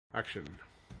Action.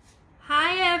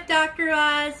 Hi, I'm Dr.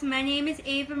 Oz. My name is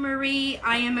Ava Marie.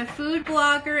 I am a food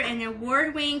blogger and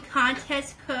award-winning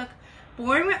contest cook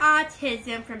born with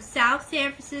autism from South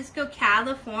San Francisco,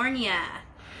 California.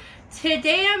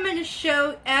 Today I'm going to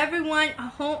show everyone at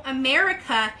home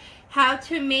America how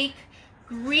to make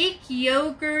Greek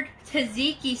yogurt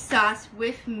tzatziki sauce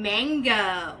with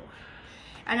mango.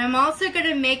 And I'm also going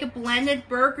to make a blended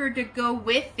burger to go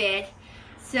with it.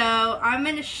 So I'm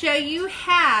going to show you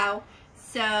how.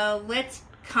 So let's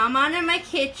come on in my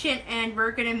kitchen and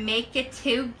we're going to make it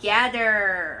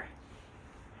together.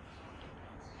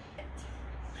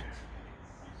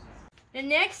 The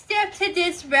next step to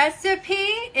this recipe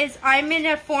is I'm going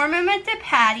to form them into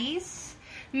patties.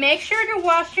 Make sure to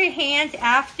wash your hands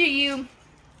after you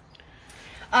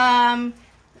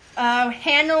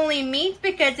handling meat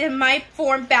because it might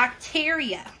form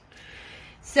bacteria.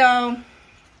 So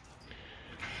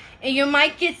you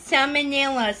might get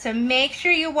salmonella, so make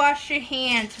sure you wash your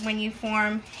hands when you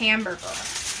form hamburger.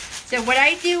 So what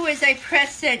I do is I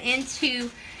press it into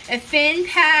a thin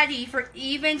patty for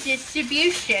even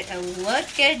distribution. And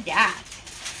look at that.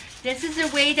 This is a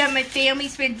way that my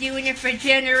family's been doing it for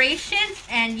generations,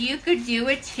 and you could do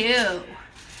it too.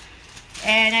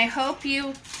 And I hope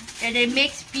and it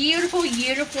makes beautiful,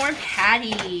 uniform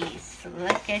patties.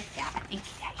 Look at that.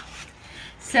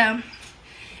 So,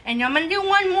 and I'm going to do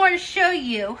one more to show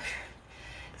you.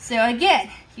 So again,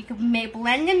 you can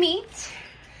blend the meat,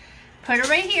 put it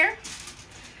right here,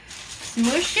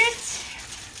 smoosh it,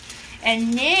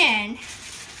 and then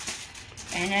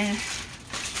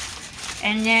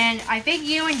I think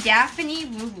you and Daphne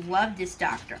will love this,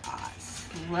 Dr. Oz.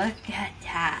 Look at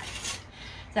that.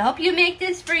 So I hope you make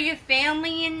this for your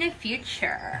family in the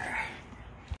future.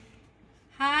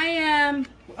 Hi,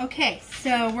 okay,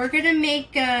 so we're gonna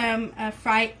make a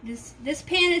fry. This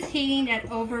pan is heating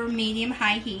at over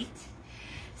medium-high heat.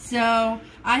 So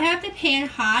I have the pan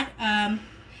hot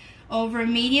over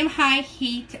medium-high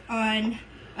heat on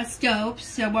a stove.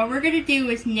 So what we're gonna do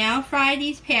is now fry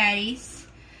these patties.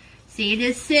 See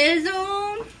the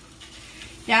sizzle?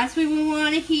 That's what we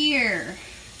want to hear.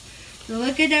 So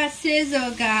look at that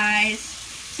sizzle, guys.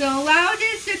 So allow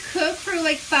this to cook for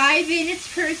like 5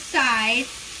 minutes per side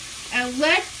and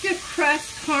let the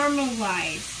crust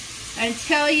caramelize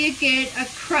until you get a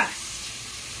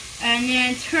crust. And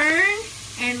then turn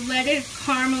and let it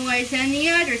caramelize on the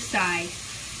other side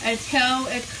until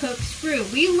it cooks through.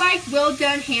 We like well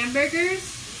done hamburgers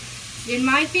in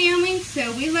my family,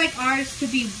 so we like ours to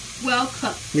be well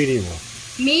cooked. Medium well.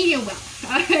 Medium well.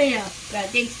 I know, but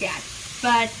thanks, Dad.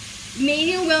 But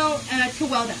medium well to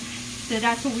well done. So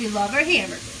that's what we love our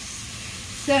hamburgers.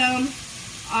 So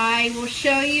I will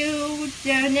show you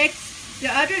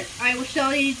I will show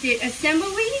you the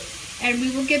assembly and we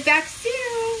will get back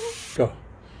soon. Go.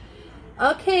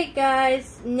 Okay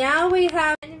guys, now we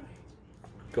have,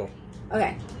 Go.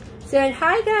 Okay, so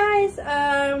hi guys,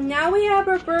 now we have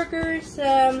our burgers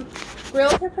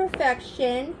grilled to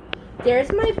perfection.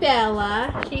 There's my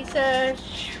Bella. She's a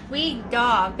sweet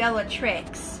dog.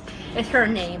 Bellatrix is her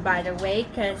name, by the way,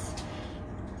 because,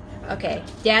 okay,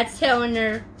 Dad's telling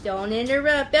her, don't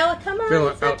interrupt. Bella, come on.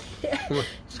 Bella, out. Come on,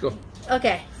 let's go.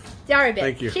 Okay, sorry, babe.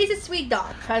 Thank you. She's a sweet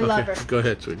dog. I love her. Go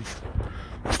ahead, sweetie.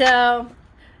 So,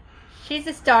 she's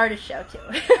the star of the show, too.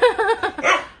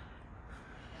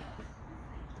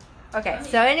 Okay,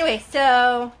 so anyway,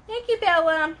 so, thank you,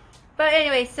 Bella. But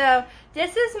anyway, so,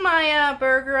 this is my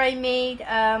burger I made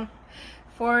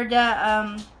for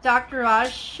the Dr.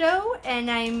 Oz show, and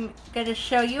I'm going to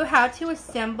show you how to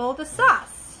assemble the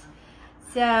sauce.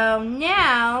 So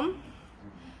now,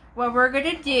 what we're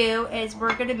going to do is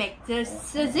we're going to make the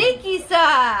tzatziki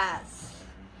sauce.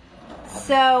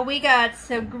 So we got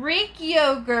some Greek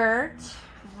yogurt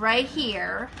right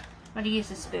here. I'm going to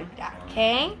use a spoon for that,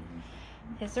 okay?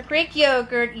 Here's the Greek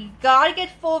yogurt. You got to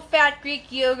get full fat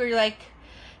Greek yogurt like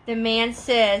the man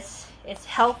says. It's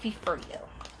healthy for you.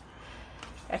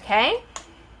 Okay?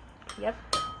 Yep.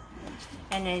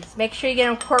 And then just make sure you get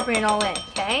them incorporated all in,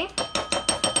 okay?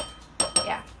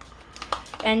 Yeah.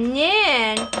 And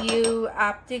then you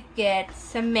have to get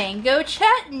some mango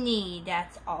chutney.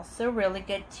 That's also really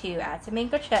good too. Add some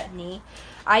mango chutney.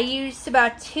 I used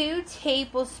about 2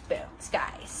 tablespoons,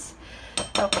 guys.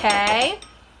 Okay?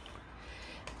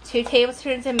 2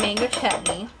 tablespoons of mango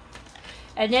chutney.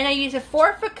 And then I use a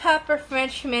 1/4 cup of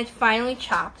French mint finely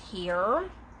chopped here.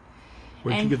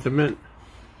 Where'd you get the mint?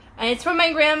 And it's from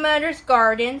my grandmother's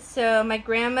garden. So my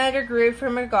grandmother grew it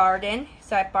from her garden.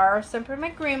 So I borrowed some from my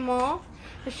grandma.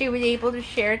 So she was able to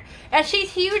share it. And she's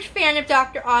a huge fan of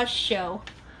Dr. Oz's show.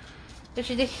 So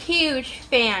she's a huge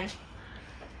fan.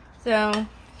 So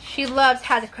She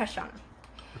has a crush on him.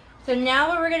 So now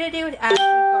what we're going to do is add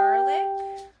some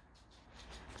garlic.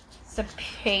 Some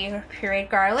pureed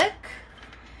garlic.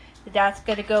 So that's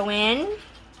going to go in.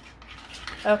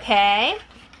 Okay.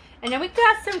 And then we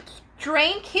got some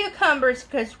drained cucumbers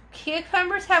because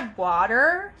cucumbers have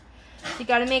water. So you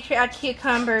got to make sure you add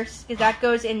cucumbers because that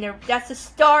goes in there. That's the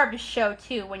star of the show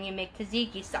too when you make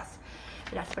tzatziki sauce.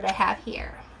 So that's what I have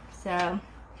here. So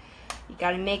you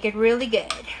got to make it really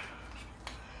good.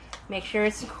 Make sure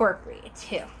it's incorporated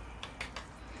too.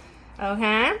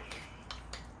 Okay.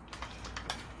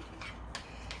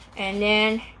 And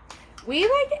then we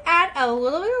like to add a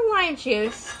little bit of lime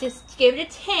juice just to give it a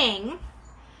tang.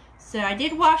 So I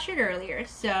did wash it earlier.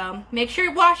 So make sure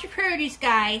you wash your produce,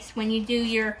 guys, when you do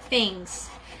your things.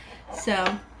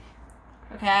 So,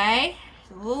 okay.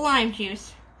 Just a little lime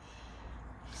juice.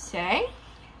 Say,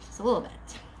 just a little bit.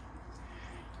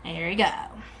 There you go.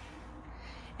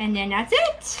 And then that's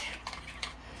it.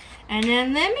 And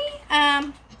then let me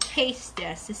taste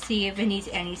this to see if it needs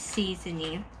any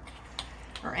seasoning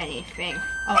or anything.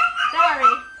 Oh,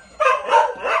 sorry.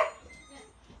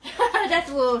 That's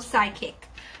a little sidekick.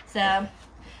 So,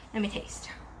 let me taste.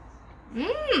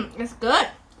 It's good.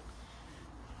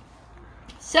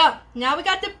 So, now we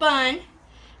got the bun.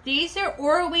 These are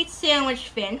Oro wheat sandwich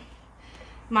fin.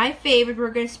 My favorite.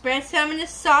 We're going to spread some of the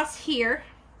sauce here.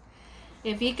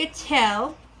 If you could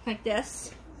tell, like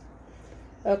this.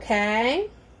 Okay.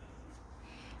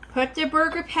 Put the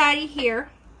burger patty here.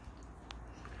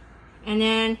 And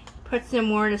then put some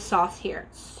more of the sauce here.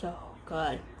 It's so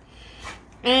good.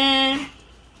 And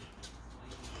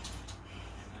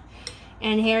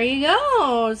here you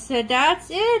go. So that's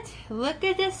it. Look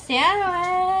at this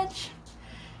sandwich.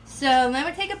 So let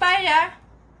me take a bite out.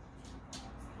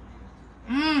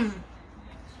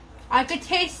 I could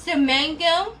taste the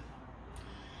mango,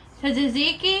 the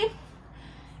tzatziki,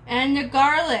 and the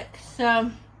garlic.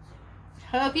 So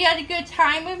hope you had a good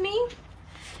time with me.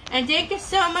 And thank you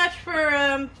so much for,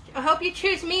 I hope you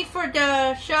choose me for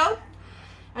the show.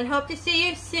 And hope to see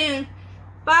you soon.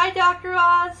 Bye, Dr.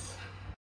 Oz.